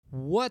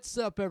What's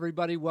up,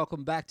 everybody?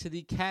 Welcome back to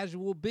the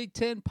Casual Big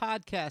Ten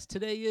Podcast.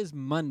 Today is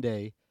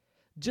Monday,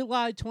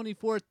 July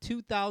 24th,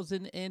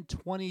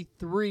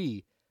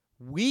 2023,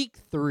 Week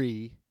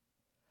 3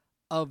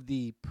 of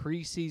the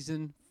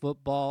preseason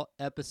football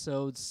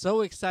episode.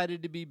 So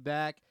excited to be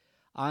back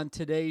on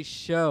today's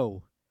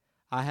show.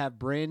 I have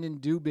Brandon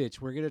Dubich.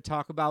 We're going to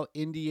talk about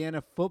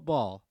Indiana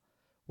football.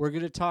 We're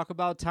going to talk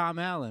about Tom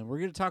Allen. We're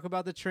going to talk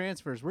about the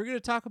transfers. We're going to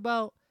talk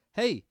about,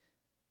 hey,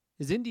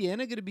 is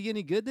Indiana going to be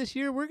any good this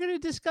year? We're going to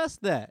discuss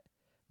that.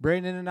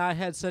 Brandon and I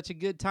had such a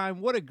good time.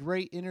 What a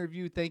great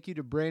interview. Thank you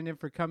to Brandon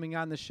for coming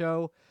on the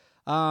show.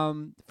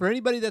 For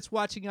anybody that's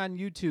watching on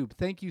YouTube,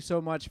 thank you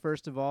so much,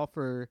 first of all,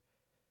 for,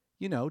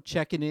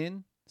 checking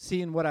in,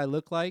 seeing what I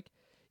look like.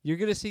 You're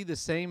going to see the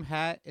same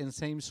hat and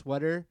same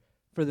sweater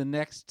for the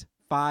next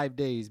 5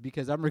 days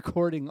because I'm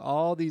recording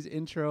all these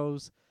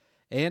intros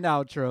and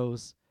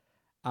outros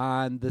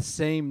on the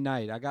same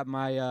night. I got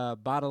my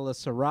bottle of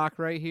Ciroc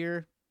right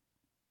here.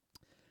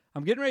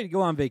 I'm getting ready to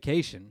go on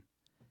vacation,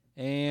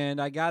 and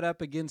I got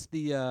up against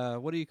the,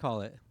 what do you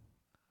call it?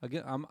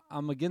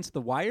 I'm against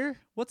the wire?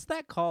 What's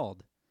that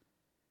called?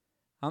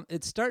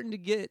 It's starting to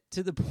get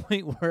to the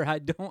point where I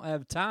don't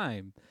have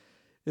time,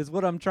 is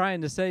what I'm trying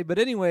to say. But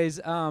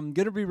anyways, I'm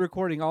going to be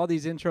recording all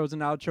these intros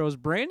and outros.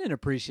 Brandon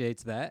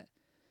appreciates that.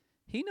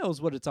 He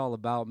knows what it's all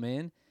about,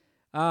 man.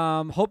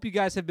 Hope you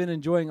guys have been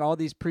enjoying all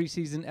these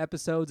preseason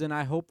episodes, and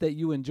I hope that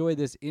you enjoy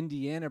this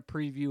Indiana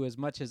preview as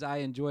much as I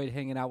enjoyed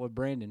hanging out with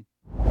Brandon.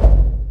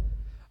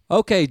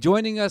 Okay,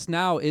 joining us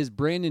now is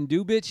Brandon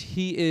Dubich.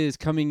 He is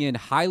coming in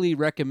highly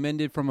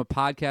recommended from a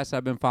podcast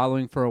I've been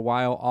following for a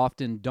while,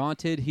 Often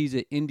Daunted. He's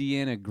an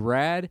Indiana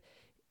grad,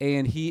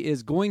 and he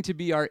is going to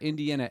be our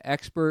Indiana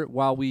expert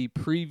while we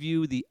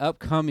preview the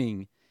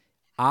upcoming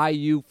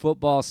IU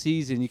football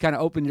season. You kind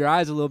of opened your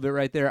eyes a little bit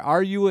right there.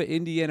 Are you an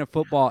Indiana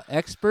football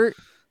expert?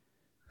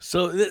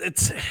 So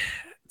it's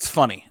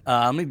funny.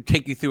 Let me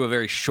take you through a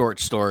very short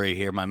story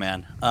here, my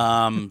man.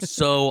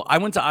 So I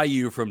went to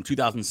IU from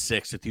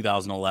 2006 to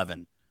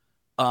 2011.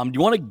 Do you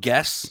want to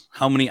guess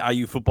how many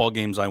IU football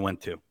games I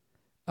went to?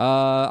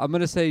 I'm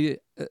going to say,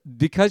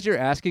 because you're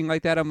asking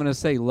like that, I'm going to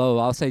say low.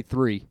 I'll say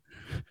 3.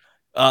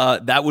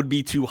 That would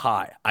be too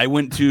high. I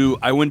went to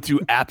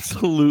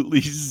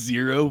absolutely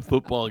 0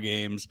 football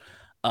games.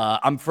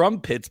 I'm from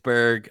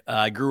Pittsburgh.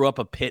 I grew up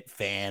a Pitt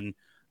fan.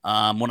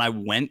 When I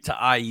went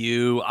to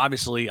IU,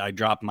 obviously I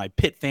dropped my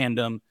Pitt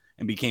fandom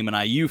and became an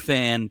IU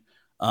fan.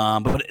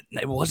 But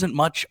it wasn't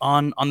much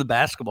on the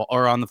basketball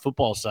or on the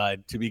football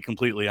side, to be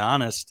completely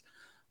honest.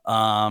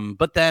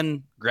 But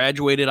then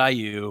graduated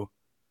IU,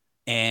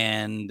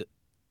 and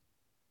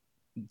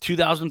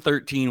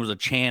 2013 was a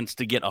chance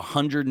to get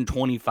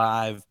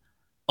 125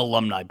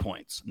 alumni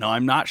points. Now,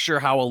 I'm not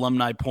sure how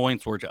alumni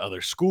points were to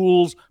other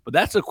schools, but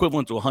that's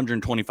equivalent to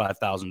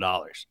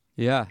 $125,000.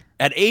 Yeah.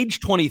 At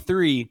age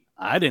 23,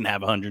 I didn't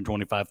have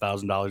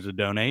 $125,000 to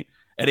donate.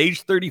 At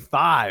age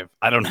 35,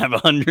 I don't have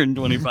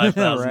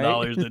 $125,000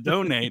 right? to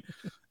donate.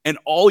 And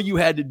all you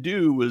had to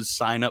do was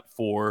sign up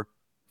for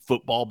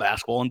football,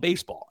 basketball, and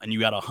baseball, and you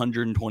got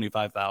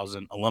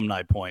 125,000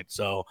 alumni points.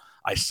 So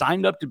I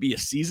signed up to be a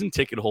season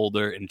ticket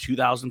holder in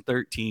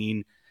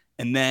 2013,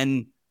 and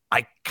then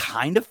I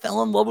kind of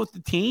fell in love with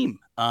the team.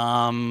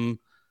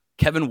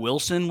 Kevin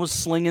Wilson was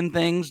slinging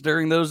things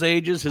during those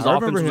ages. His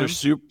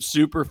offenses were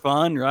super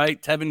fun,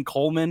 right? Tevin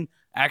Coleman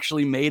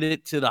actually made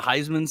it to the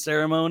Heisman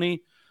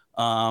ceremony.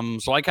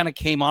 So I kind of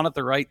came on at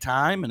the right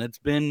time, and it's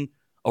been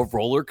a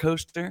roller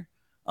coaster.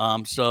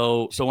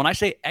 So when I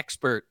say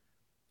expert,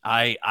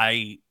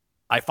 I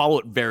follow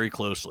it very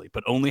closely,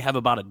 but only have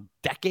about a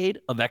decade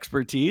of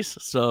expertise.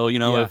 So,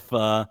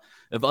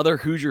 if other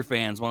Hoosier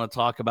fans want to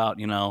talk about,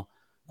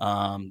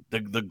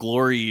 the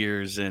glory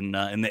years in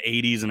the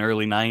 80s and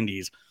early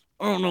 90s,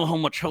 I don't know how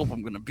much help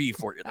I'm going to be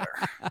for you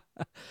there.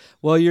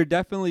 Well, you're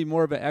definitely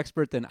more of an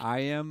expert than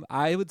I am.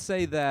 I would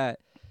say that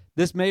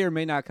this may or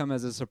may not come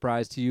as a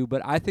surprise to you,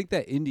 but I think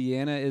that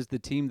Indiana is the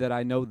team that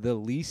I know the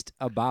least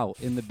about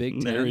in the Big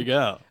Ten. There you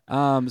go.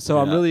 So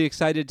I'm really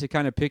excited to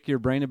kind of pick your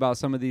brain about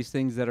some of these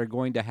things that are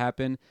going to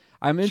happen.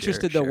 I'm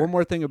interested, though, one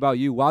more thing about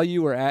you. While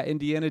you were at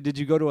Indiana, did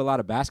you go to a lot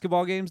of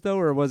basketball games, though,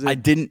 or was it?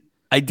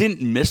 I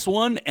didn't miss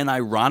one, and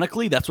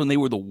ironically, that's when they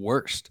were the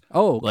worst.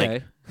 Oh,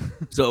 okay.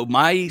 So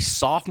my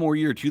sophomore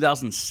year,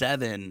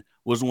 2007,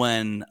 was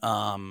when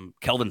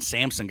Kelvin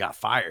Sampson got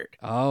fired.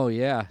 Oh,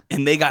 yeah.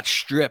 And they got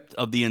stripped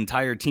of the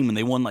entire team, and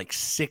they won like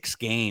 6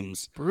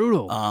 games.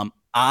 Brutal.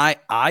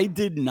 I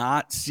did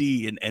not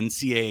see an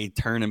NCAA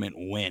tournament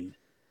win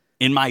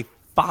in my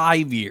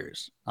 5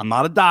 years. I'm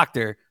not a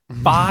doctor.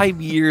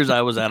 5 years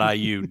I was at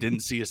IU,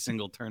 didn't see a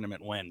single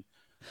tournament win.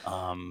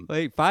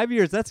 Wait, 5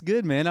 years? That's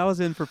good, man. I was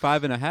in for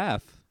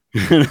 5.5.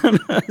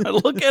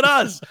 Look at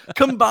us.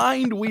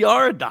 Combined, we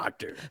are a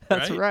doctor.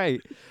 That's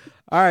right.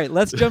 All right,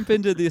 let's jump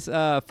into this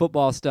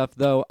football stuff,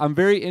 though. I'm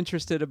very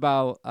interested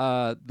about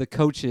the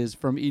coaches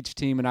from each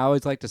team, and I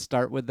always like to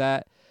start with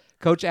that.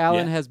 Coach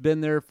Allen has been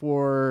there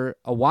for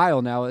a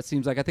while now. It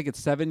seems like I think it's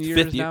 7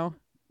 years now.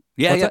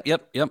 Yeah,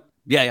 yep.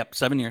 Yeah,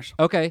 7 years.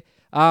 Okay.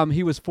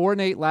 He was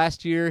 4-8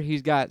 last year.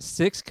 He's got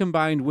 6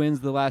 combined wins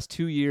the last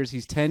 2 years.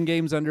 He's 10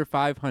 games under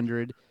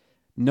 500.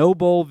 No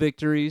bowl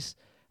victories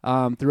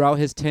throughout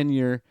his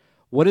tenure.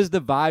 What is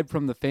the vibe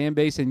from the fan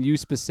base and you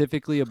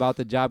specifically about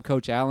the job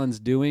Coach Allen's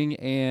doing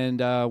and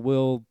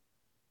will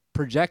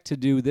project to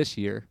do this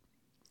year?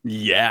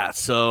 Yeah.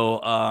 So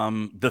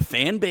the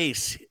fan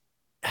base,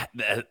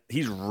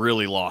 he's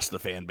really lost the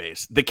fan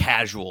base. The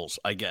casuals,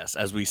 I guess,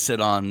 as we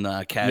sit on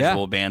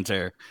casual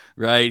banter,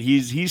 right?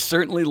 He's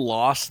certainly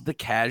lost the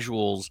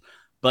casuals,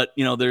 but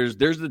there's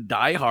the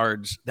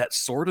diehards that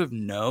sort of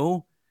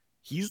know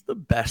he's the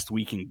best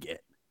we can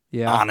get.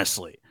 Yeah.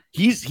 Honestly,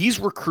 he's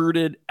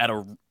recruited at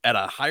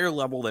a higher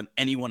level than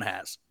anyone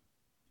has.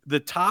 The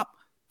top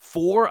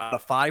 4 out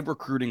of 5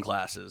 recruiting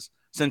classes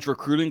since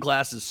recruiting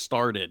classes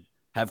started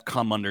have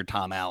come under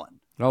Tom Allen.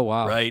 Oh,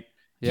 wow. Right?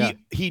 Yeah.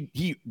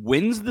 He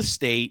wins the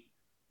state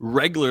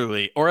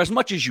regularly, or as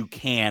much as you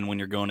can when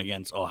you're going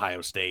against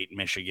Ohio State,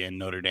 Michigan,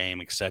 Notre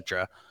Dame,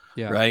 etc.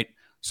 Yeah. Right?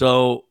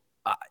 So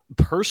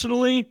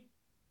personally,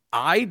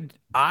 I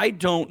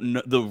don't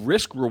know, the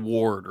risk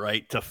reward,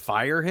 right, to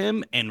fire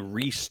him and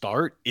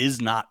restart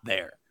is not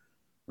there.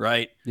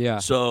 Right? Yeah.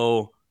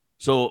 So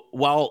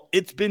while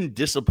it's been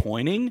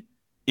disappointing,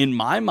 in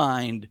my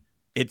mind,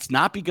 it's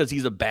not because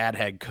he's a bad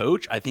head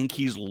coach. I think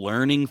he's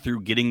learning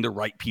through getting the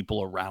right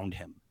people around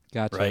him.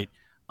 Gotcha. Right.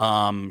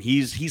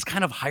 He's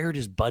kind of hired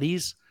his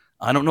buddies.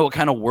 I don't know what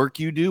kind of work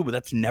you do, but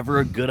that's never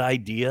a good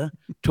idea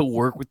to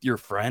work with your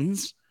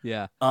friends.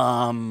 Yeah.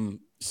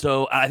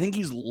 So I think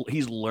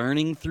he's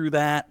learning through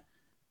that,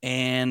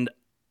 and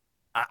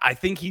I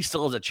think he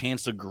still has a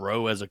chance to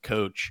grow as a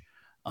coach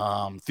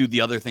through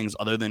the other things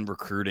other than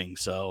recruiting.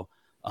 So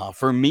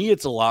for me,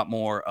 it's a lot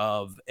more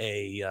of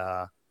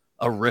a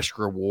risk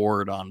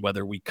reward on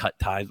whether we cut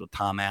ties with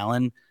Tom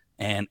Allen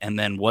and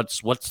then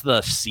what's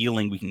the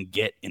ceiling we can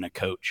get in a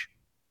coach.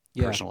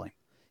 Personally.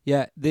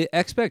 Yeah, the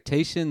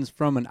expectations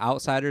from an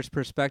outsider's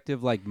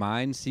perspective like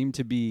mine seem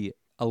to be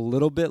a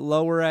little bit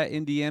lower at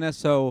Indiana.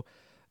 So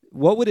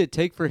what would it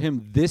take for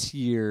him this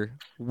year,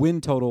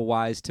 win total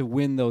wise, to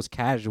win those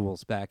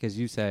casuals back, as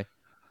you say?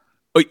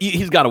 Oh,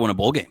 he's got to win a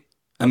bowl game.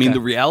 I mean, the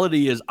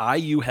reality is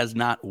IU has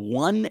not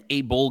won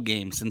a bowl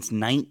game since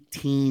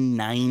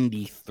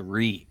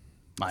 1993.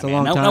 That's a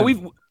long time. Now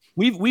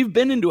we've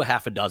been into a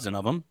half a dozen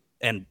of them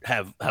and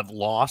have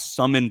lost,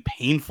 some in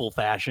painful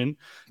fashion.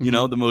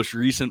 Mm-hmm. The most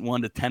recent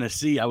one to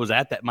Tennessee, I was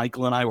at that.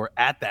 Michael and I were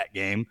at that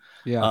game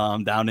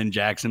down in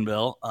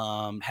Jacksonville.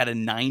 Had a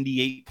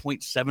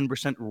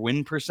 98.7%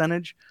 win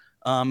percentage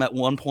at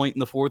one point in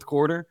the fourth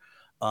quarter.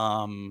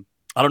 I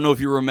don't know if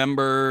you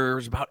remember, it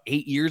was about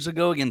 8 years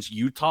ago against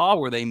Utah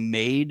where they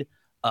made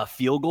a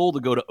field goal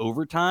to go to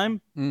overtime,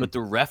 but the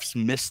refs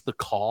missed the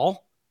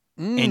call,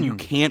 and you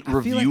can't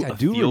review a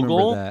field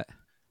goal. That.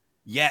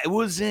 Yeah, it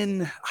was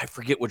in, I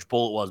forget which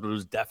bowl it was, but it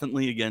was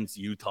definitely against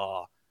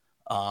Utah.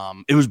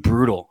 It was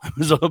brutal. It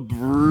was a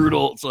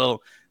brutal.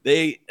 So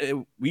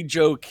we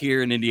joke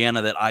here in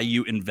Indiana that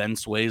IU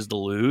invents ways to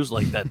lose,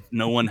 like that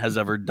no one has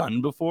ever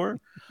done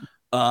before.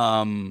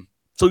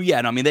 So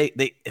yeah, I mean,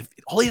 if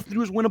all they have to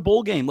do is win a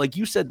bowl game. Like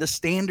you said, the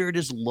standard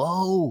is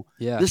low.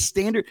 Yeah, the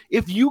standard.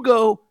 If you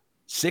go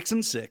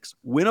 6-6,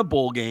 win a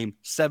bowl game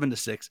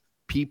 7-6,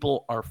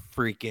 people are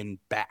freaking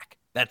back.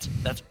 That's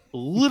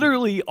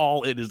literally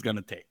all it is going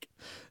to take.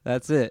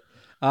 That's it.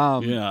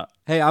 Yeah.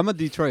 Hey, I'm a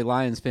Detroit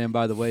Lions fan,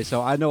 by the way,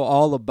 so I know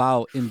all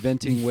about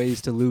inventing ways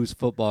to lose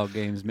football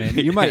games, man.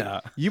 You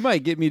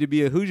might get me to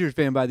be a Hoosiers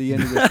fan by the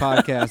end of this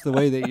podcast, the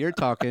way that you're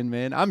talking,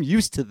 man. I'm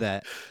used to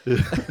that.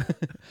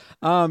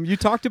 You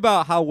talked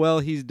about how well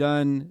he's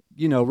done,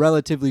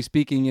 relatively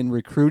speaking, in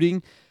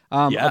recruiting.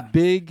 A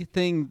big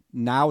thing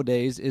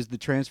nowadays is the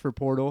transfer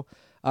portal.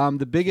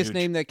 The biggest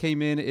name that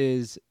came in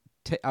is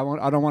I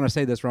don't want to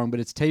say this wrong,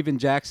 but it's Taven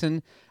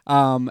Jackson.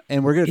 And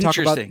we're going to talk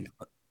about.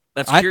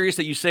 That's curious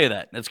that you say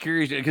that. That's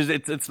curious because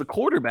it's the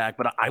quarterback,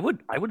 but I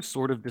would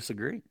sort of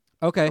disagree.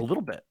 Okay, a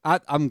little bit.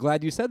 I'm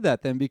glad you said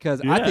that then because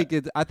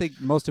I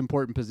think most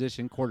important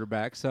position,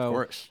 quarterback. So, of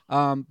course.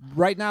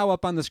 Right now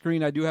up on the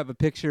screen, I do have a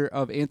picture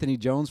of Anthony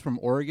Jones from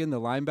Oregon,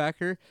 the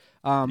linebacker.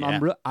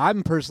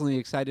 I'm personally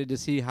excited to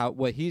see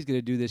what he's going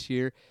to do this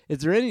year. Is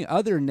there any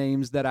other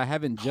names that I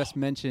haven't just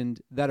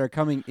mentioned that are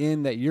coming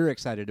in that you're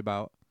excited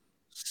about?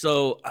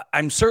 So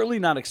I'm certainly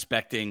not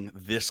expecting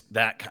this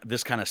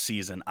kind of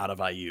season out of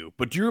IU.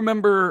 But do you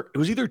remember it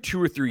was either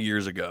 2 or 3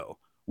 years ago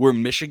where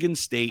Michigan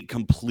State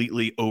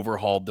completely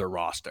overhauled their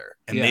roster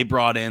and they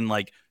brought in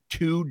like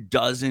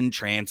 24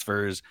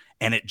 transfers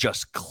and it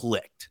just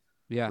clicked.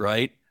 Yeah.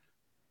 Right.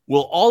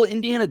 Well, all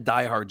Indiana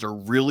diehards are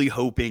really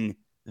hoping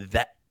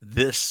that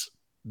this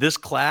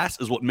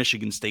class is what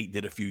Michigan State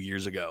did a few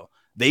years ago.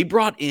 They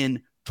brought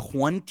in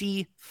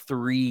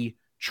 23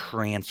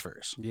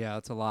 transfers. Yeah,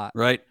 that's a lot.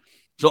 Right.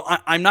 So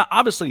I'm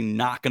obviously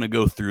not going to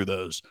go through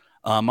those.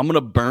 I'm going to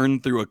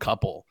burn through a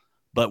couple.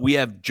 But we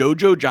have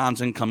JoJo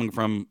Johnson coming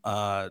from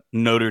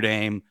Notre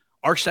Dame.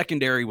 Our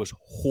secondary was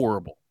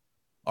horrible.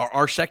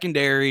 Our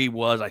secondary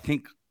was, I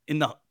think, in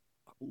the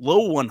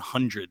low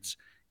 100s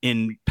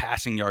in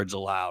passing yards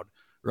allowed.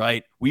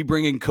 right? We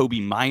bring in Kobe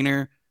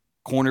Minor,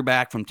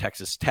 cornerback from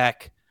Texas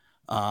Tech.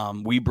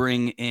 We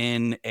bring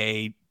in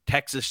a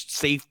Texas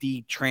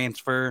safety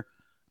transfer.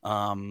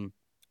 Now,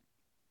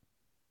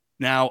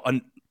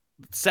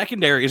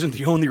 secondary isn't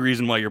the only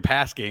reason why your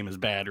pass game is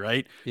bad,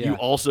 right? You Yeah.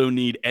 also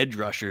need edge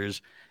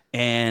rushers.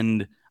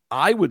 And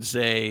I would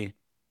say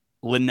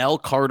Linnell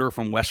Carter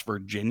from West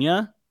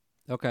Virginia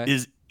Okay.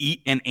 is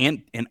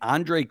and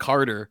Andre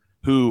Carter,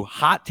 who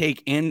hot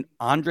take in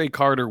Andre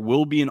Carter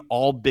will be an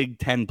all Big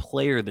Ten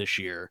player this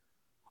year,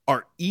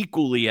 are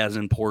equally as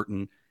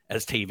important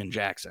as Taven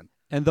Jackson.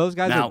 And those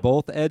guys are Now,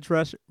 both edge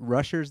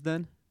rushers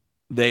then?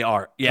 they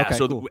are. Yeah. Okay,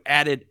 So cool.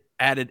 added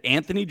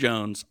Anthony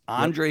Jones, Yep.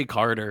 Andre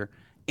Carter,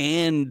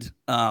 and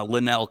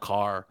Linnell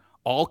Carr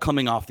all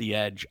coming off the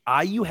edge.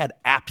 IU had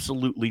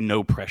absolutely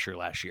no pressure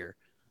last year.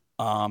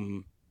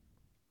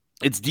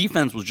 Its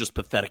defense was just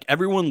pathetic.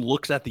 Everyone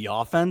looks at the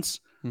offense,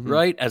 Mm-hmm.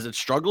 right, as it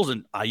struggles,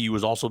 and IU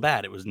was also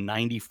bad. It was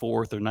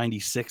 94th or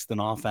 96th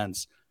in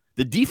offense.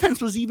 The defense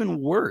was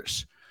even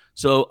worse.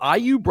 So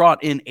IU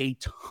brought in a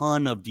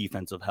ton of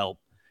defensive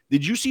help.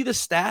 Did you see the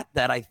stat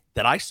that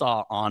I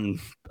saw on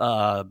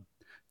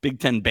Big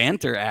Ten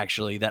Banter,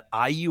 actually, that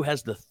IU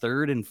has the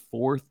third and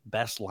fourth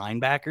best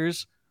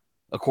linebackers,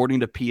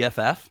 according to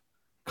PFF,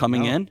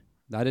 coming No, in?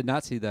 I did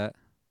not see that.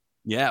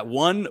 Yeah,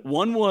 one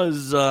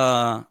was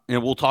and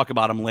we'll talk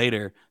about him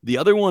later. The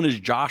other one is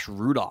Josh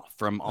Rudolph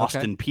from Okay.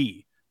 Austin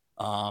P.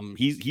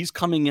 He's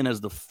coming in as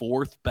the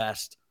fourth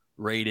best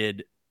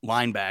rated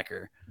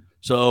linebacker.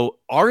 So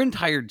our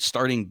entire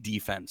starting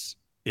defense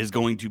is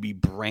going to be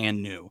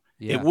brand new.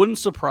 Yeah. It wouldn't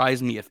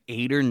surprise me if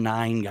 8 or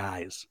 9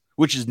 guys,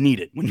 which is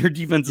needed when your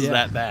defense is Yeah.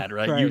 that bad,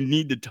 right? Right. You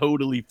need to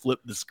totally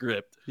flip the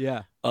script.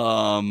 Yeah.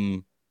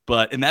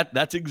 But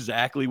that's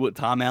exactly what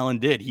Tom Allen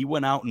did. He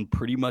went out and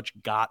pretty much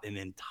got an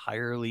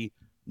entirely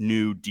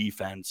new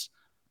defense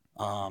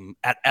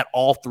at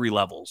all three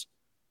levels: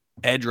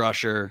 edge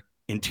rusher,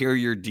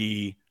 interior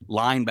D,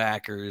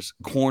 linebackers,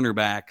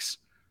 cornerbacks.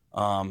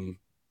 And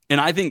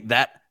I think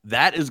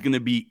that is going to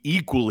be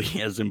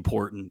equally as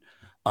important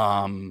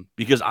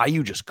because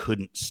IU just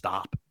couldn't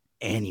stop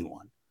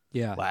anyone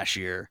Yeah. last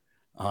year,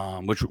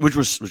 which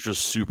was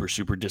super,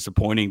 super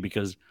disappointing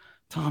because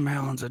Tom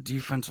Allen's a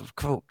defensive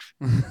coach.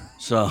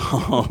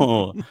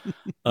 So,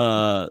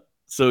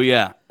 so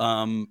yeah.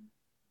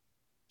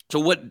 So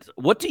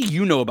what do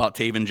you know about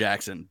Taven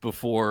Jackson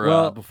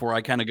Well, before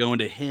I kind of go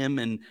into him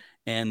and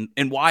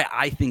why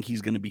I think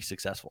he's going to be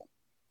successful?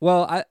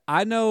 Well,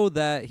 I know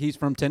that he's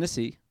from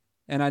Tennessee,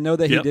 and I know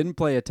that he Yep. didn't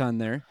play a ton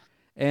there,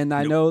 and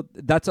I Nope.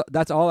 know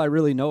that's all I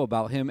really know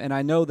about him. And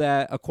I know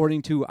that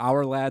according to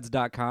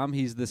OurLads.com,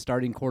 he's the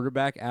starting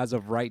quarterback as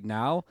of right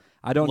now.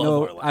 I don't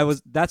Love know. Our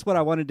Lads. That's what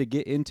I wanted to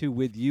get into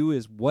with you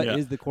is what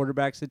is Yeah. the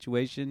quarterback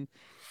situation?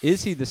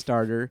 Is he the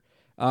starter?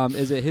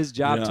 Is it his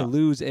job to Yeah.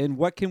 lose? And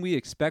what can we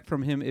expect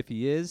from him if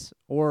he is,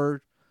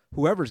 or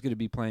whoever's going to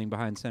be playing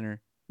behind center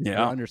or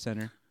Yeah. under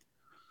center?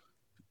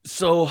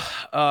 So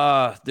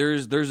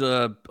there's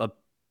a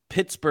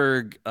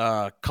Pittsburgh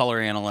color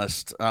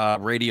analyst,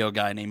 radio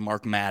guy named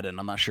Mark Madden.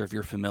 I'm not sure if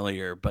you're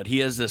familiar, but he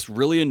has this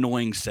really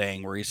annoying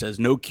saying where he says,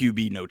 "No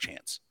QB, no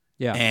chance."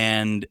 Yeah.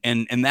 And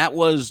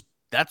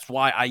that's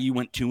why IU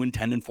went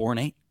 2-10 and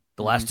 4-8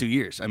 the last 2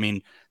 years. I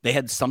mean, they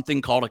had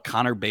something called a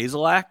Connor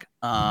Bazelak,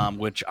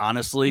 which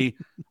honestly,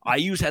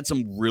 IU's had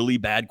some really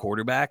bad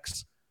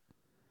quarterbacks.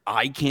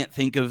 I can't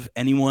think of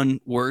anyone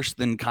worse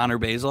than Connor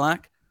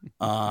Bazelak.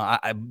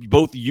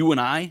 Both you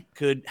and I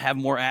could have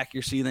more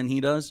accuracy than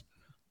he does.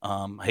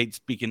 I hate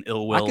speaking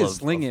ill will. I can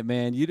sling it,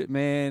 man.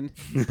 Man,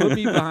 put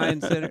me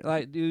behind center.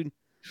 Like, dude,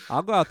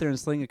 I'll go out there and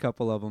sling a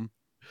couple of them.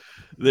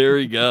 There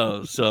we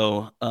go.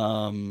 So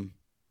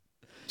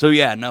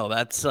yeah, no,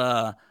 that's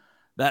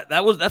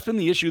been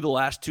the issue the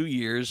last 2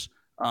 years.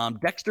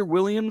 Dexter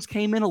Williams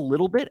came in a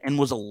little bit and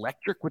was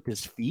electric with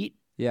his feet.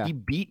 Yeah. He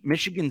beat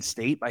Michigan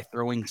State by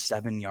throwing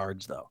 7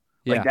 yards, though.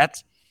 Yeah. Like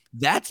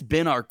that's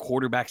been our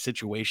quarterback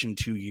situation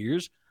 2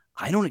 years.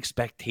 I don't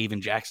expect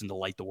Taven Jackson to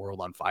light the world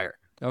on fire.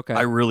 Okay.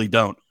 I really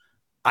don't.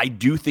 I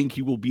do think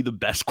he will be the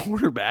best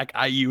quarterback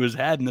IU has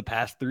had in the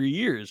past 3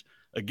 years.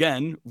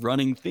 Again,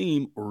 running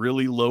theme,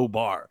 really low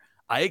bar.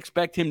 I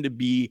expect him to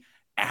be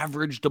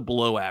average to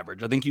below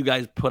average. I think you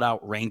guys put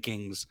out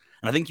rankings,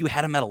 and I think you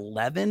had him at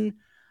 11.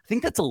 I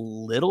think that's a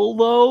little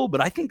low, but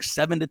I think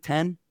 7 to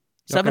 10.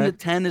 7 Okay. to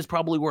 10 is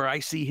probably where I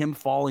see him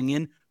falling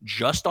in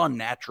just on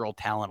natural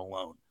talent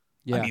alone.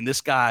 Yeah. I mean,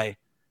 this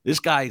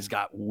guy's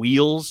got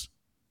wheels.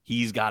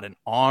 He's got an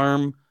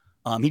arm.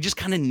 He just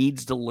kind of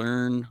needs to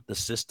learn the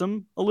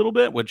system a little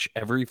bit, which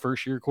every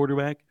first-year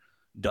quarterback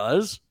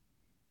does.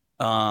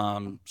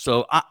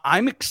 So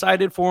I'm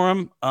excited for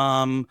him.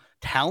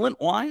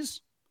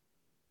 Talent-wise,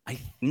 I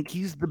think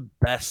he's the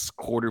best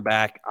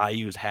quarterback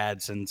IU's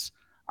had since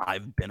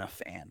I've been a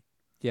fan.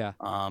 Yeah.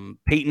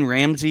 Peyton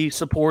Ramsey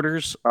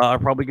supporters are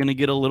probably going to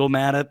get a little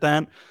mad at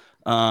that.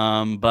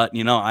 But,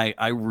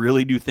 I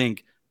really do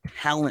think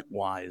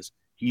talent-wise,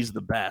 he's the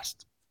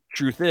best.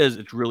 Truth is,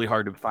 it's really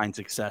hard to find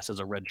success as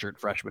a redshirt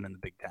freshman in the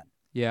Big Ten.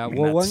 Yeah, I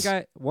mean, well,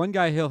 that's one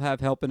guy he'll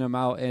have helping him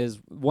out is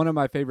one of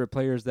my favorite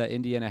players that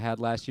Indiana had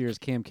last year is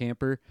Cam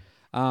Camper.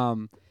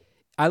 Um,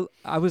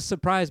 I was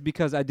surprised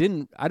because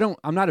I'm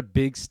not a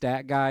big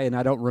stat guy and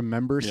I don't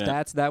remember yeah,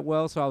 stats that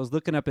well. So I was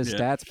looking up his yeah.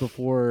 stats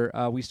before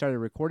we started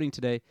recording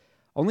today.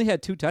 Only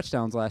had 2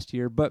 touchdowns last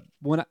year, but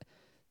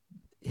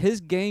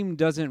his game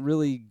doesn't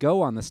really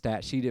go on the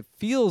stat sheet. It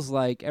feels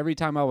like every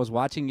time I was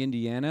watching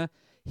Indiana,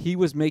 he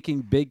was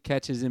making big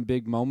catches in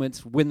big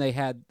moments when they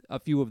had a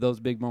few of those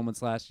big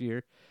moments last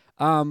year.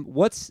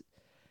 What's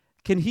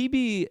Can he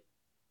be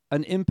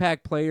an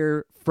impact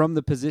player from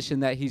the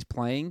position that he's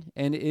playing?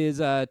 And is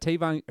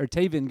Taven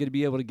going to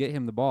be able to get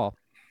him the ball?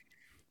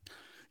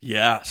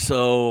 Yeah.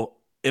 So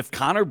if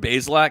Connor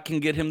Bazelak can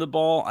get him the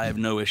ball, I have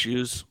no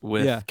issues Yeah,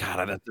 with.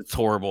 God, that's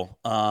horrible.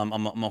 I'm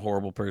a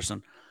horrible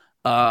person.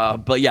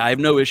 But yeah, I have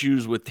no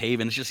issues with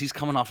Taven. It's just he's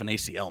coming off an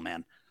ACL,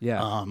 man.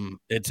 yeah.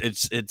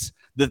 It's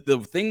the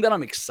thing that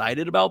I'm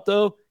excited about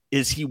though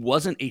is he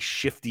wasn't a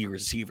shifty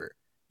receiver.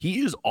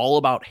 He is all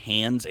about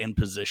hands and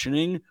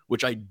positioning,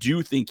 which I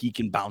do think he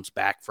can bounce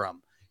back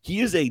from. He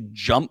is a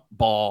jump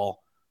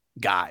ball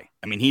guy.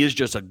 I mean, he is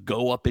just a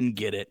go up and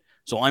get it.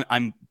 So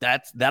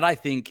that I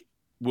think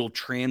will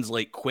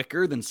translate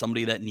quicker than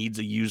somebody that needs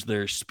to use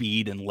their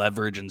speed and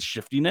leverage and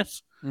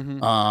shiftiness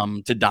Mm-hmm.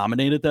 to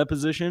dominate at that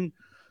position.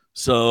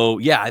 So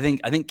yeah, I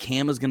think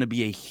Cam is going to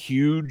be a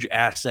huge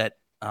asset,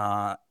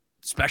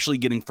 especially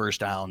getting first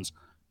downs,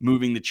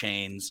 moving the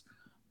chains.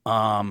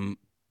 Um,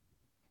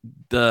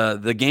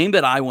 the game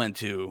that I went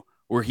to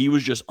where he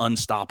was just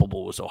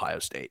unstoppable was Ohio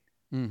State.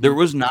 Mm-hmm. There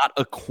was not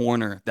a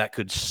corner that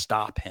could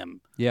stop him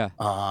Yeah.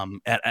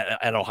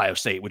 at Ohio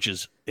State, which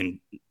is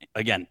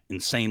again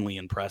insanely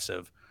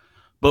impressive.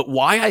 But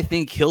why I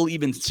think he'll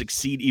even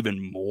succeed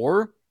even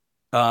more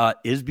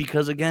is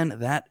because again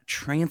that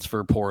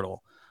transfer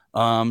portal.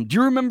 Do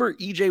you remember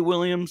EJ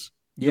Williams?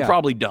 You Yeah.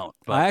 probably don't,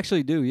 I but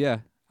actually do.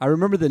 Yeah. I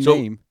remember the so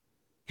name.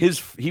 he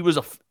was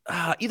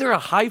either a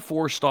high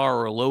 4-star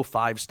or a low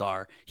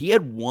 5-star. He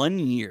had 1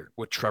 year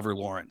with Trevor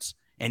Lawrence,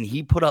 and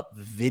he put up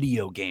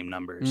video game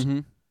numbers. Mm-hmm.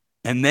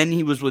 And then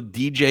he was with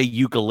DJ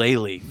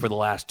Ukulele for the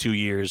last 2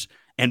 years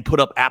and put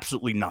up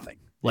absolutely nothing.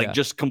 Like Yeah.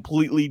 just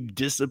completely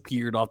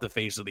disappeared off the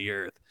face of the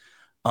earth.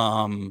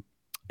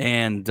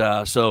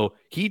 So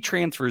he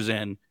transfers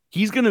in.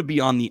 He's going to be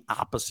on the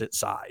opposite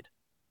side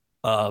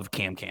of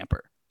Cam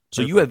Camper.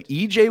 So you have Perfect.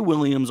 EJ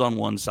Williams on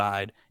one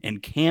side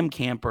and Cam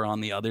Camper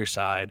on the other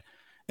side.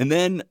 And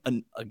then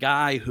a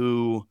guy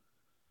who,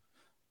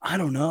 I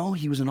don't know,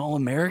 he was an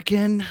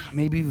All-American.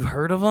 Maybe you've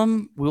heard of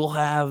him. We'll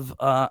have,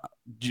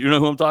 do you know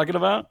who I'm talking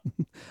about?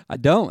 I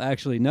don't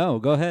actually know.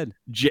 Go ahead.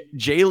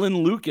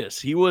 Jalen Lucas.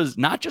 He was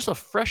not just a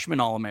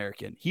freshman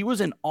All-American. He was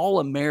an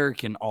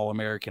All-American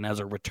as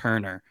a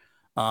returner.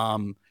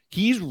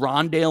 He's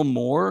Rondale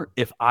Moore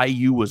if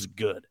IU was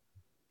good.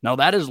 Now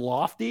that is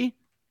lofty,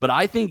 but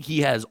I think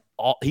he has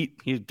he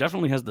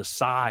definitely has the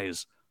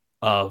size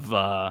of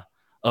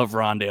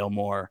Rondale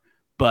Moore.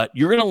 But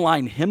you're going to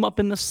line him up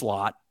in the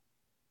slot,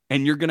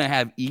 and you're going to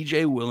have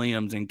EJ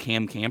Williams and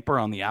Cam Camper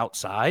on the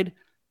outside.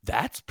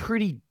 That's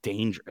pretty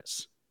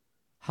dangerous.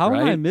 How am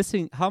I Right?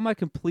 missing? How am I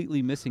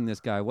completely missing this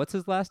guy? What's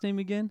his last name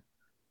again?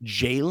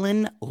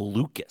 Jalen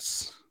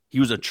Lucas. He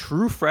was a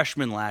true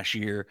freshman last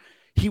year.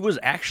 He was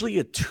actually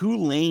a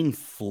 2-lane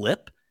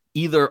flip,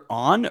 either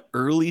on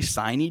early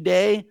signing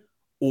day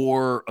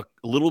or a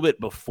little bit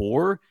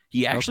before.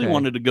 He actually Okay.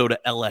 wanted to go to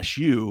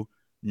LSU.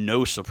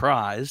 No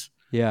surprise.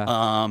 Yeah.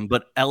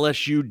 But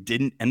LSU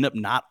didn't end up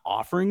not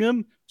offering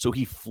him. So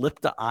he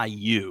flipped to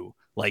IU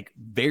like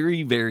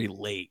very, very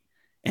late.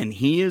 And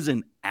he is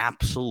an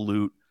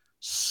absolute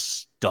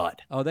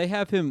stud. Oh, they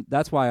have him.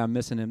 That's why I'm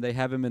missing him. They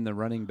have him in the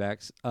running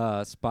backs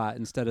spot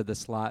instead of the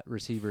slot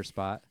receiver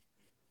spot.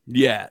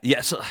 Yeah.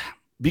 Yeah. So,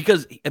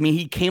 because, I mean,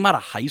 he came out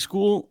of high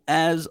school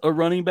as a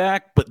running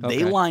back, but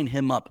they Okay. line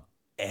him up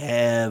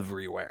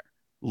everywhere.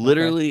 Okay.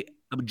 Literally,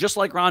 just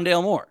like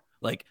Rondale Moore.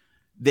 Like,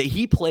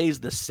 he plays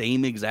the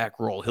same exact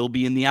role. He'll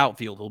be in the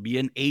outfield. He'll be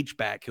an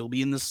H-back. He'll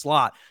be in the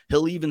slot.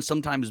 He'll even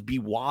sometimes be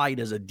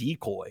wide as a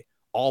decoy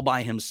all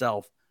by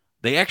himself.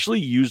 They actually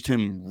used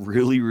him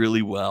really,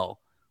 really well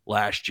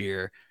last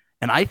year.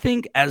 And I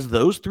think as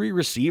those 3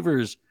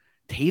 receivers,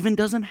 Taven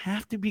doesn't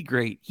have to be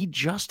great. He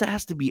just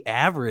has to be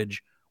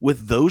average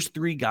with those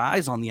 3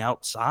 guys on the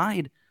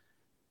outside.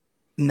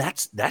 And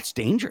that's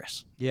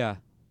dangerous. Yeah.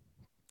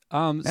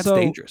 That's So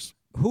dangerous.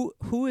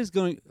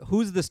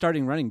 who's the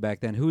starting running back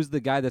then? Who's the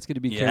guy that's going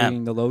to be Yeah.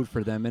 carrying the load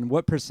for them? And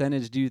what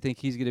percentage do you think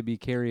he's going to be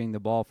carrying the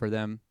ball for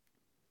them?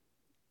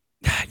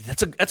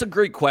 That's a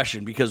great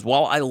question because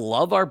while I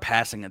love our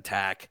passing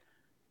attack,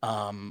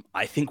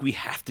 I think we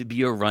have to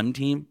be a run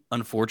team.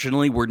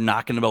 Unfortunately, we're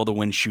not going to be able to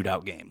win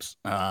shootout games.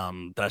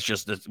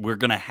 We're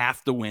going to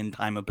have to win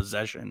time of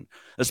possession,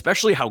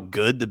 especially how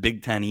good the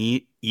Big Ten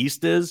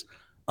East is.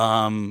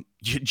 You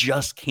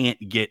just can't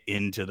get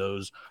into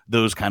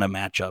those kind of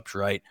matchups,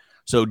 right?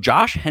 So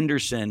Josh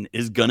Henderson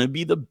is going to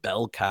be the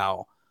bell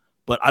cow,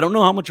 but I don't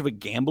know how much of a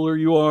gambler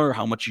you are,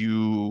 how much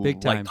you Big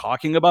time. like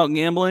talking about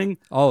gambling.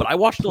 Oh, But I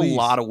watched please. a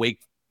lot of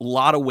Wake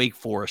lot of Wake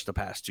Forest the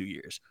past 2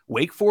 years.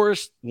 Wake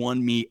Forest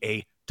won me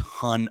a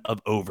ton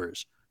of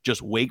overs.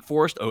 Just Wake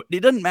Forest.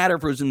 It doesn't matter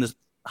if it was in the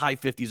high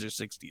 50s or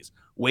 60s.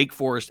 Wake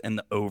Forest and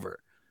the over.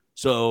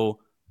 So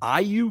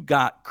IU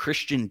got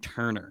Christian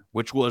Turner,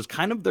 which was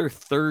kind of their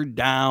third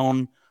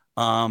down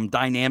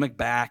dynamic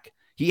back.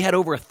 He had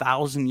over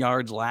 1,000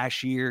 yards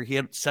last year. He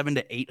had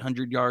 700 to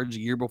 800 yards a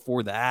year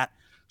before that.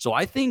 So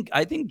I think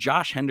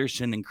Josh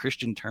Henderson and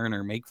Christian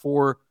Turner make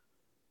for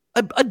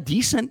a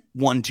decent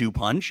 1-2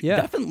 punch. Yeah.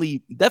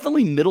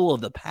 Definitely middle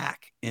of the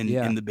pack in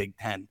the Big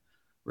Ten,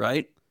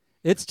 right?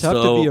 It's tough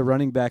to be a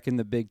running back in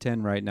the Big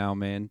Ten right now,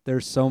 man.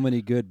 There's so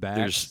many good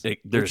backs.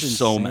 There's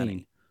so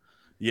many.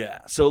 Yeah.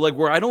 So like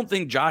where I don't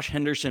think Josh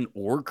Henderson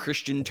or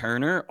Christian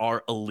Turner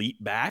are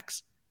elite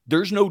backs,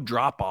 there's no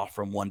drop off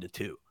from 1 to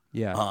 2.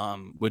 Yeah.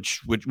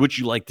 Which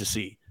you like to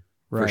see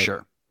for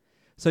sure.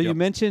 So you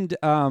mentioned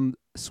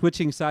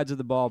switching sides of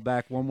the ball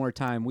back one more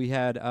time. We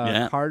had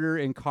Carter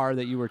and Carr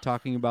that you were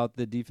talking about,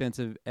 the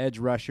defensive edge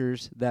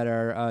rushers that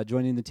are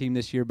joining the team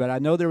this year. But I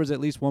know there was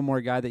at least one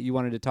more guy that you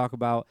wanted to talk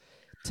about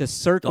to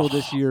circle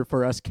this year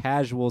for us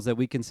casuals that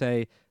we can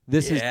say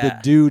this is the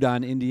dude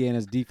on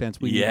Indiana's defense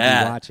we need to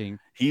be watching.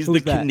 He's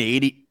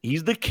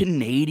the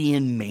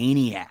Canadian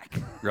maniac,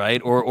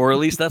 right? or at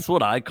least that's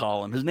what I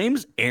call him. His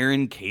name's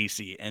Aaron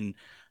Casey, and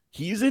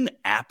he's an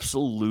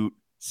absolute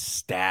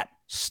stat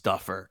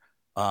stuffer.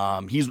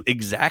 He's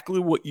exactly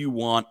what you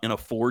want in a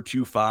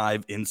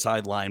 4-2-5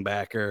 inside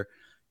linebacker.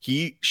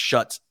 He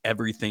shuts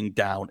everything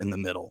down in the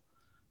middle.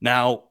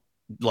 Now,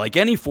 like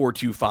any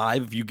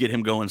 4-2-5, if you get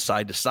him going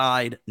side to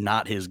side,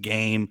 not his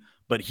game,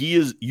 but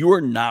you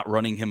are not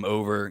running him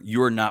over.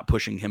 You are not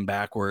pushing him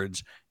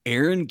backwards.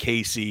 Aaron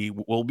Casey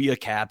will be a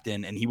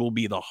captain, and he will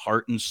be the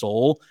heart and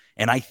soul.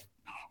 And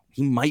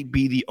he might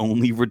be the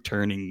only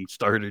returning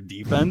starter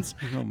defense.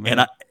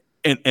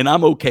 And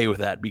I'm okay with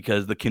that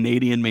because the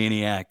Canadian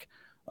maniac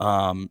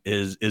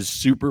is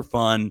super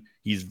fun.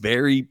 He's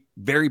very,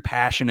 very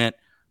passionate,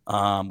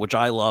 which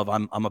I love.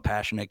 I'm a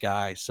passionate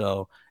guy.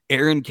 So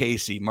Aaron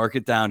Casey, mark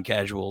it down,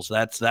 casuals.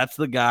 That's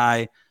the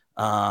guy.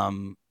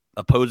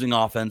 Opposing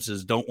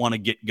offenses don't want to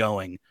get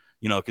going,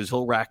 because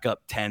he'll rack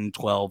up 10,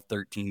 12,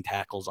 13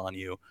 tackles on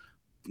you.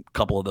 A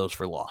couple of those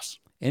for loss.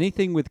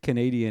 Anything with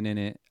Canadian in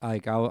it,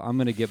 like I'm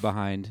gonna get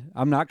behind.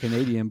 I'm not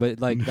Canadian, but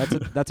like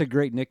that's a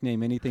great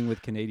nickname. Anything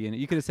with Canadian,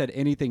 you could have said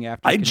anything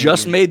after. I Canadian.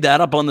 Just made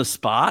that up on the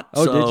spot.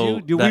 Oh, did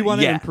you? Do we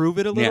want to improve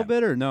it a little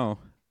bit or no?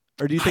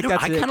 Or do you think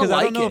that's it? Because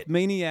I don't know if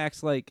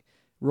maniacs like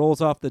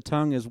rolls off the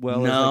tongue as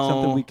well as like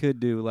something we could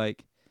do,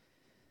 like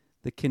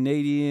the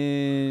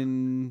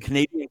Canadian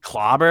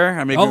clobber.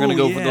 I mean, we're gonna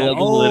go for the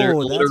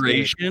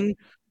alliteration.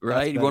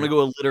 Right? You want to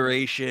go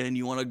alliteration.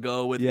 You want to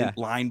go with the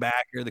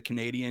linebacker, the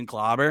Canadian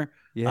clobber.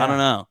 Yeah. I don't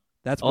know.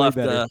 That's way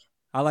better.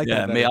 I like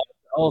that better.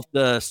 I'll have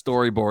to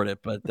storyboard it,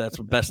 but that's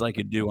the best I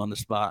could do on the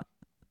spot.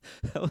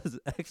 That was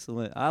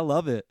excellent. I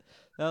love it.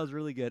 That was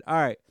really good. All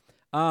right.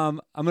 I'm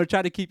going to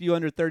try to keep you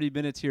under 30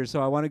 minutes here,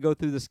 so I want to go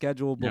through the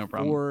schedule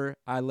before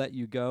I let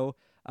you go.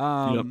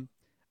 I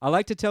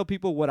like to tell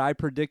people what I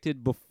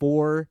predicted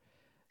before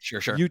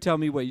you tell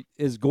me what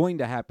is going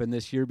to happen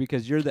this year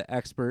because you're the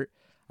expert.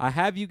 I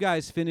have you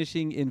guys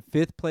finishing in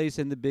 5th place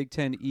in the Big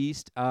Ten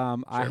East.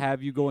 I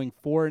have you going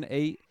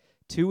 4-8,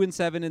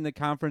 2-7 in the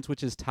conference,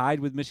 which is tied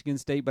with Michigan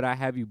State, but I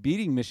have you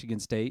beating Michigan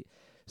State.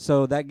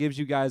 So that gives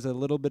you guys a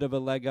little bit of a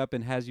leg up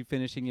and has you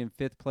finishing in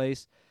 5th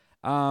place.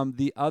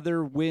 The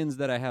other wins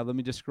that I have, let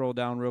me just scroll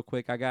down real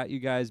quick. I got you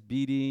guys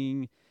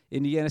beating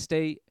Indiana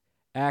State,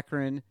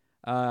 Akron,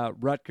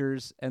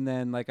 Rutgers, and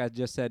then, like I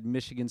just said,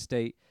 Michigan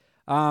State.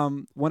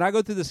 When I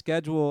go through the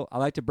schedule, I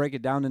like to break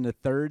it down into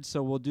thirds.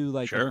 So we'll do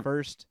like the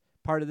first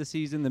part of the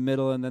season, the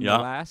middle, and then the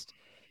last.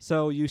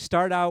 So you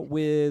start out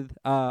with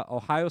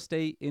Ohio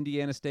State,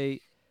 Indiana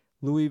State,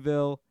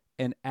 Louisville,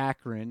 and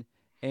Akron.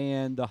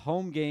 And the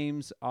home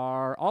games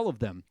are all of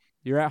them.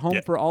 You're at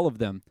home for all of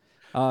them.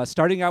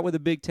 Starting out with a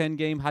Big Ten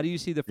game, how do you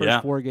see the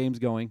first 4 games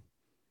going?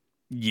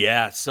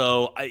 Yeah,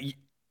 so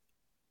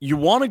you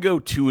want to go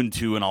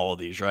 2-2 in all of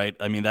these, right?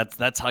 I mean,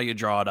 that's how you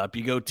draw it up.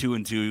 You go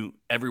 2-2,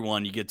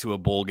 everyone, you get to a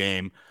bowl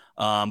game.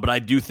 But I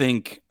do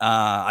think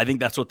I think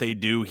that's what they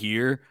do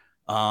here.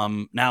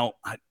 Now,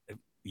 I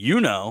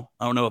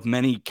don't know if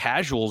many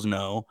casuals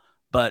know,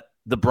 but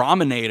the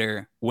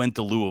Brominator went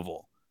to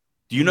Louisville.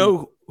 Do you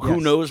know who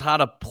knows how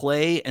to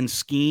play and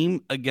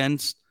scheme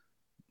against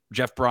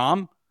Jeff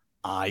Brom?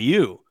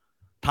 IU.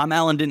 Tom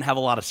Allen didn't have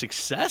a lot of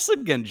success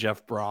against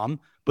Jeff Brom,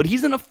 but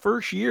he's in a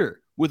first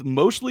year with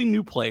mostly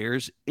new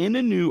players in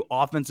a new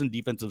offense and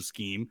defensive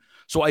scheme.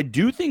 So I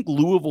do think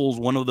Louisville's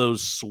one of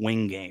those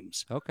swing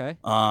games. Okay.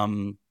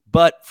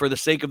 But for the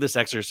sake of this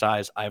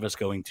exercise, I have us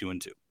going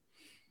 2-2.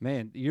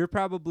 Man, you're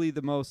probably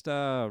the most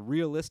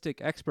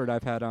realistic expert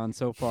I've had on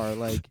so far.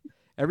 Like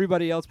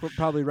everybody else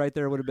probably right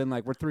there would have been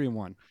like, we're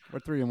 3-1. We're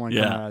 3-1 coming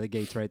out of the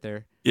gates right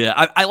there. Yeah,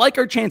 I like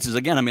our chances.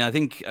 Again, I mean, I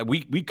think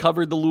we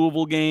covered the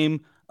Louisville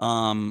game.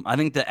 I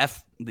think the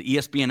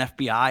ESPN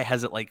FBI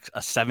has it like a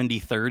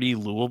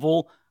 70-30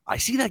 Louisville. I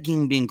see that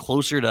game being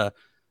closer to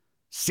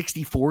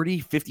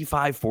 60-40,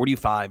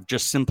 55-45,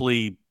 just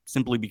simply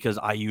simply because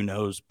IU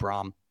knows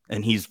Brom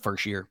and he's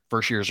first year.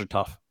 First years are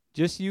tough.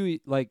 Just you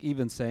like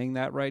even saying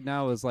that right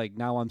now is like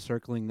now I'm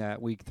circling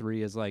that week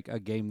 3 as like a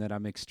game that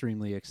I'm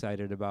extremely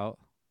excited about.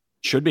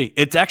 Should be.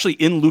 It's actually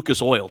in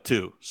Lucas Oil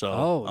too. So,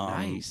 Oh,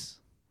 nice.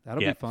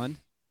 That'll yeah. be fun.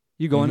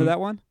 You going to that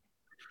one?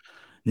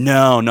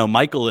 No.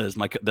 Michael is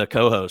the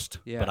co-host,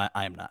 Yeah. but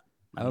I am not.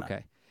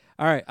 Okay.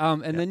 All right.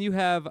 And then you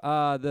have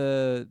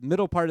the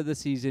middle part of the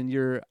season.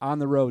 You're on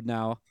the road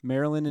now,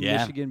 Maryland and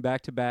Michigan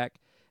back to back,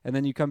 and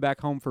then you come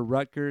back home for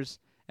Rutgers,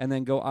 and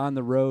then go on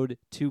the road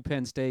to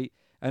Penn State.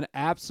 An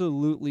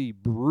absolutely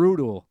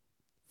brutal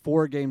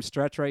 4-game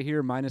stretch right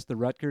here, minus the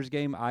Rutgers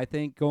game. I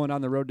think going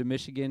on the road to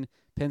Michigan,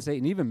 Penn State,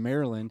 and even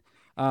Maryland.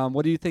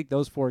 What do you think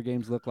those 4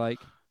 games look like?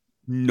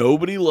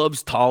 Nobody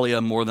loves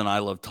Talia more than I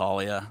love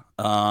Talia.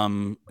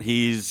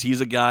 He's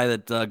a guy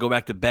that go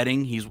back to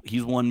betting.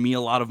 He's won me a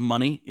lot of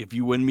money. If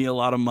you win me a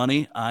lot of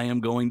money, I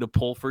am going to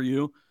pull for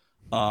you.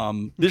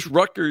 This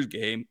Rutgers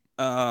game,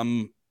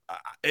 the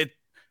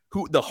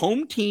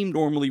home team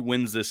normally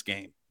wins this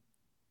game.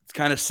 It's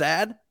kind of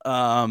sad,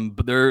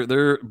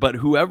 but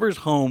whoever's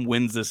home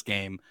wins this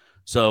game.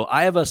 So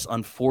I have us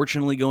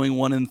unfortunately going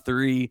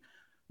 1-3.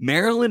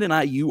 Maryland and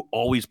IU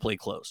always play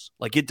close.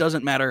 Like, it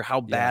doesn't matter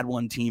how bad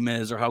one team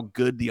is or how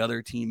good the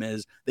other team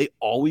is. They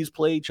always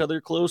play each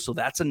other close. So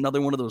that's another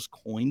one of those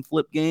coin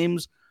flip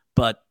games,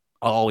 but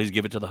I'll always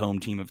give it to the home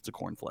team if it's a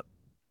coin flip.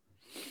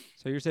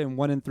 So you're saying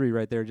 1-3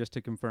 right there, just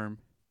to confirm.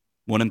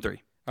 1-3.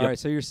 All right.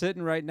 So you're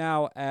sitting right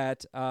now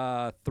at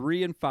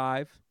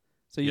 3-5.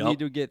 So you need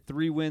to get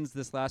 3 wins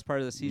this last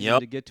part of the season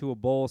to get to a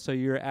bowl. So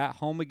you're at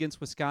home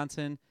against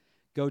Wisconsin,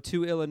 go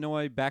to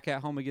Illinois, back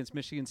at home against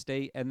Michigan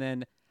State, and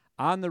then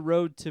on the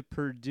road to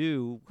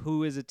Purdue,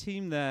 who is a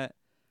team that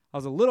I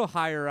was a little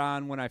higher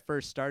on when I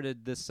first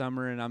started this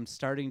summer, and I'm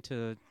starting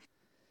to,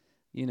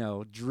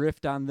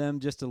 drift on them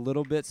just a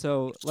little bit.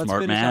 So let's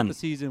finish out the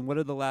season. What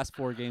do the last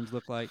 4 games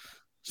look like?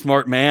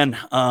 Smart man.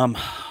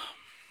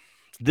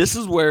 This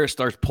is where it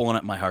starts pulling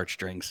at my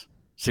heartstrings.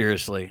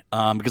 Seriously,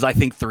 because I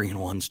think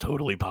 3-1 is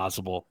totally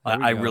possible.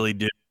 I really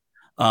do.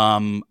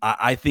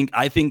 I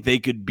think they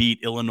could beat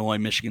Illinois,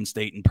 Michigan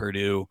State, and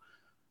Purdue.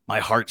 My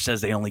heart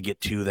says they only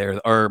get 2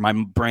 there, or my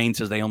brain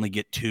says they only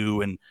get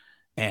 2,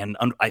 and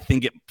I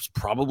think it's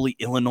probably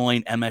Illinois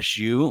and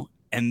MSU,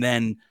 and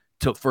then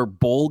for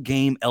bowl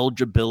game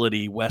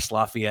eligibility, West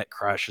Lafayette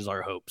crushes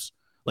our hopes.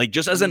 Like,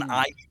 just as an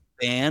IU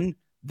fan,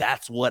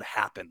 that's what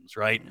happens,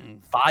 right?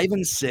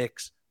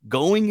 5-6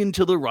 going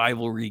into the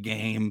rivalry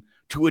game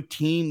to a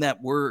team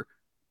that we're,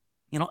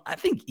 I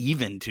think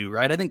even to,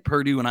 right? I think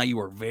Purdue and IU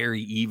are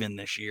very even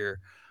this year.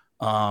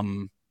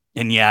 And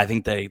yeah, I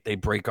think they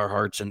break our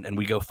hearts and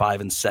we go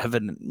 5-7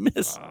 and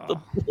miss the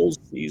bowl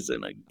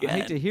season again. I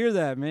hate to hear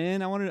that,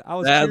 man. I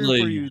was cheering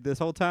for you this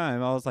whole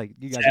time. I was like,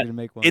 you guys are gonna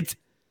make one.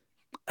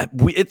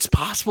 It's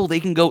possible they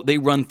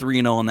run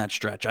 3-0 on that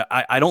stretch.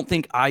 I don't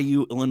think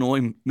IU,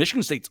 Illinois,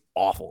 Michigan State's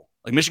awful.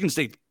 Like, Michigan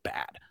State's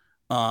bad.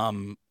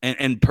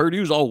 And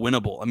Purdue's all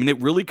winnable. I mean,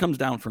 it really comes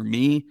down, for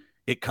me,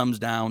 it comes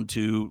down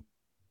to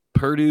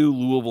Purdue,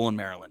 Louisville, and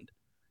Maryland.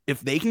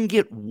 If they can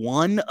get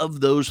one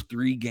of those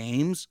 3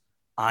 games,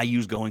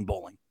 IU's going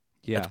bowling.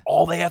 Yeah. That's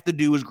all they have to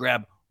do is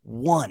grab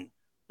one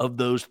of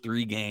those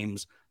 3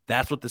 games.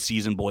 That's what the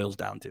season boils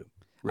down to.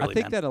 Really, I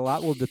think that a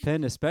lot will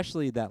depend,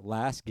 especially that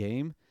last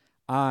game,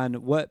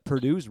 on what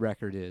Purdue's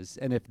record is.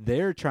 And if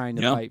they're trying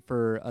to fight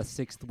for a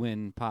 6th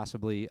win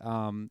possibly,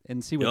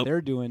 and see what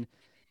they're doing,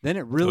 then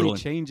it really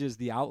changes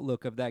the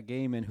outlook of that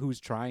game and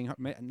who's trying,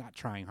 not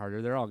trying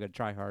harder. They're all going to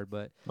try hard,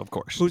 but of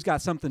course, who's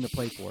got something to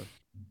play for.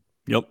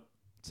 Yep.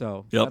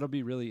 So that'll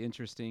be really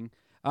interesting.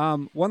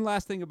 One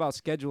last thing about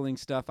scheduling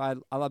stuff.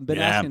 I've been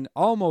asking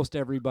almost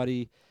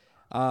everybody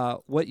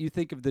what you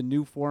think of the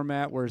new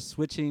format. We're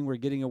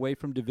getting away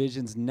from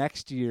divisions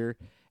next year,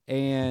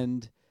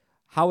 and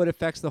how it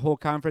affects the whole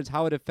conference,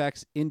 how it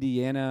affects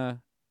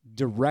Indiana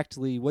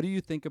directly. What do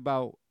you think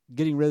about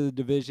getting rid of the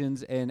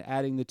divisions and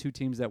adding the 2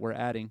 teams that we're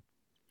adding?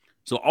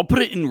 So I'll put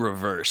it in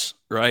reverse,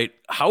 right?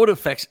 How it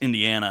affects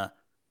Indiana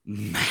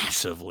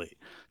massively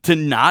to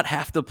not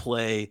have to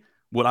play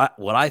what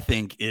I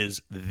think is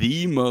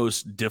the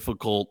most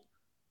difficult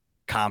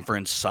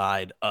conference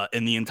side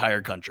in the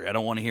entire country. I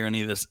don't want to hear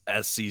any of this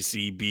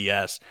SEC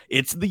BS.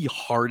 It's the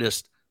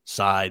hardest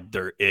side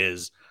there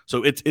is.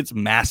 So it's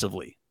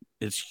massively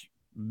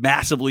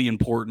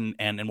important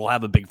and will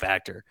have a big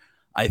factor,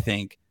 I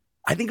think.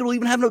 I think it'll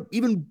even have an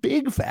even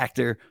big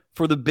factor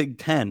for the Big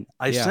Ten.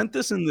 I sent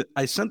this in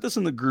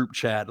the group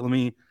chat. Let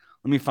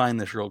me find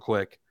this real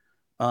quick.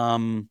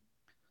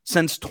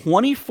 Since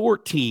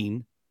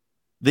 2014,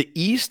 the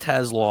East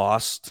has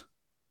lost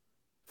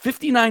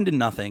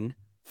 59-0,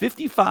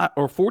 55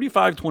 or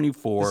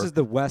 45-24. This is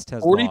the West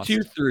has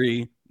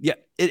 42-3. Yeah,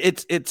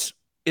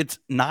 it's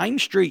 9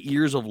 straight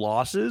years of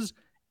losses,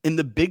 and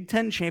the Big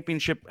Ten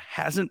championship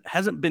hasn't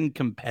been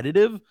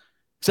competitive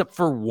except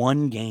for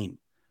one game.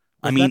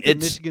 It's the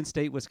Michigan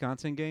State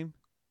Wisconsin game.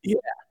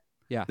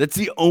 Yeah. That's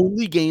the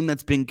only game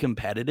that's been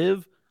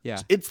competitive. Yeah,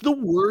 it's the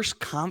worst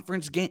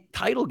conference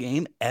title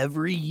game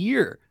every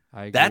year.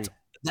 I agree. That's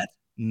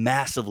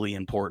massively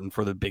important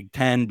for the Big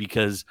Ten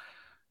because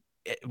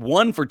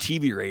one, for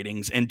TV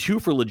ratings, and two,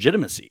 for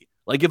legitimacy.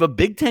 Like if a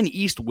Big Ten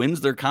East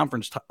wins their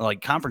conference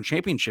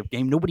championship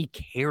game, nobody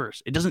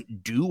cares. It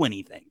doesn't do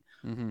anything,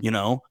 you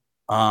know.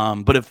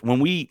 But if when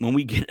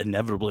we get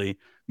inevitably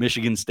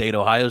Michigan State,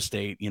 Ohio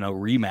State,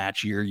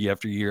 rematch year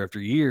after year after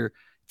year,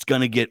 it's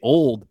gonna get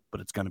old,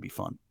 but it's gonna be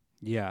fun.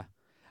 Yeah,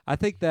 I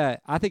think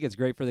it's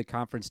great for the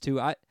conference too.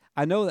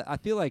 I know that I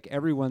feel like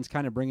everyone's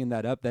kind of bringing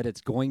that up that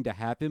it's going to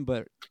happen,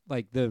 but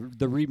like the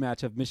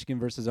rematch of Michigan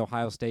versus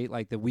Ohio State,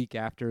 like the week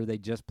after they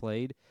just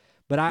played.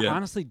 But I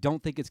honestly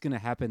don't think it's going to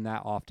happen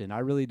that often. I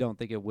really don't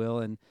think it will.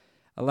 And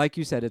like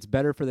you said, it's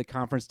better for the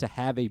conference to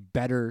have a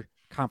better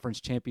conference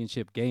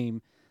championship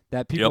game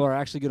that people are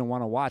actually going to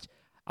want to watch.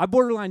 I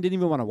borderline didn't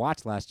even want to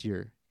watch last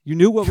year. You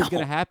knew what was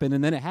going to happen,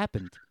 and then it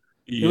happened.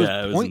 It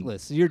was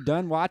pointless. You're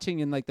done watching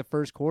in like the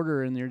first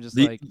quarter, and you're just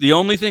the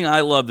only thing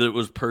I loved that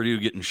was Purdue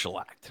getting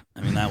shellacked.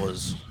 I mean, that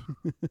was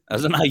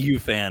as an IU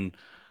fan,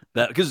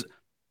 because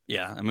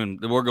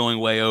we're going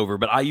way over,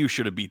 but IU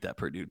should have beat that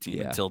Purdue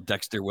team until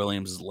Dexter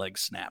Williams' leg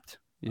snapped.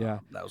 Yeah,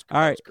 that was all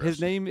right. His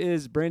name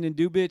is Brandon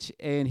Dubich,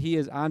 and he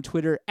is on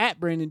Twitter at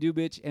Brandon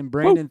Dubich. And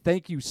Brandon,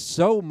 thank you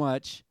so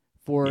much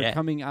for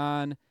coming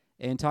on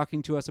and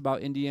talking to us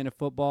about Indiana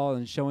football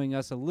and showing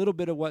us a little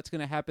bit of what's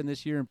going to happen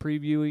this year and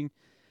previewing.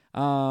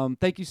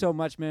 Thank you so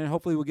much, man.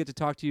 Hopefully we'll get to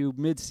talk to you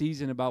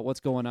mid-season about what's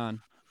going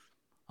on.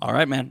 All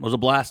right, man. It was a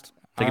blast.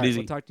 Take it easy.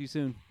 We'll talk to you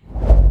soon.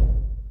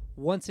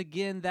 Once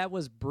again, that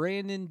was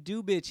Brandon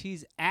Dubich.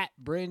 He's at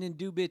Brandon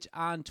Dubich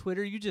on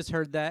Twitter. You just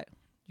heard that.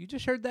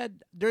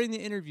 During the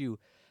interview.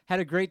 Had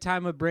a great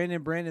time with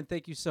Brandon. Brandon,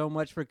 thank you so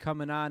much for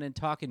coming on and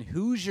talking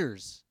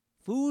Hoosiers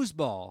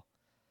foosball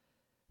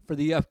for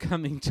the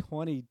upcoming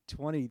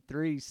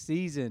 2023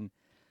 season.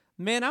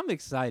 Man, I'm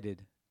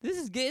excited.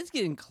 It's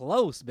getting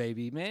close,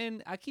 baby,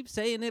 man. I keep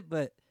saying it,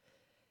 but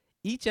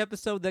each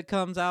episode that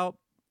comes out,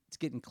 it's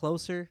getting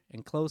closer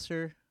and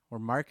closer. We're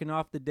marking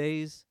off the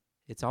days.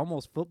 It's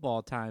almost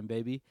football time,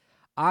 baby.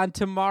 On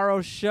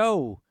tomorrow's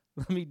show,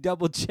 let me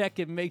double check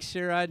and make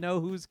sure I know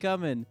who's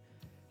coming.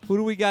 Who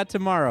do we got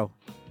tomorrow?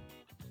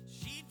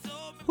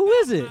 Who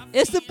is it?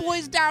 It's the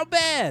Boys Down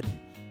Bad.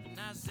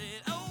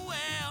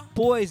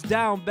 Boys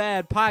Down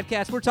Bad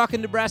podcast. We're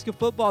talking Nebraska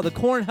football, the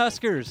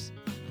Cornhuskers.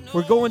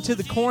 We're going to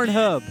the Corn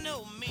Hub.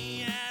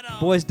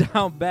 Boys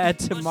Down Bad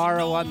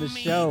tomorrow on the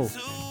show.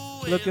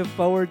 Looking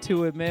forward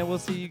to it, man. We'll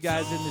see you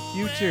guys in the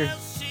future.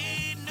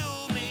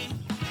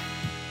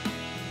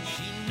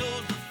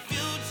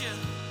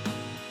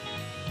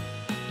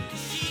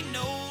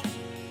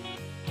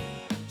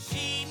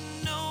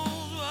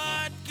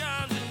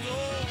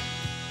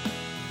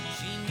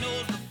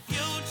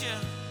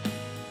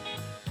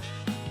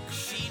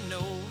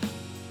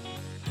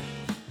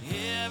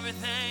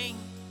 Everything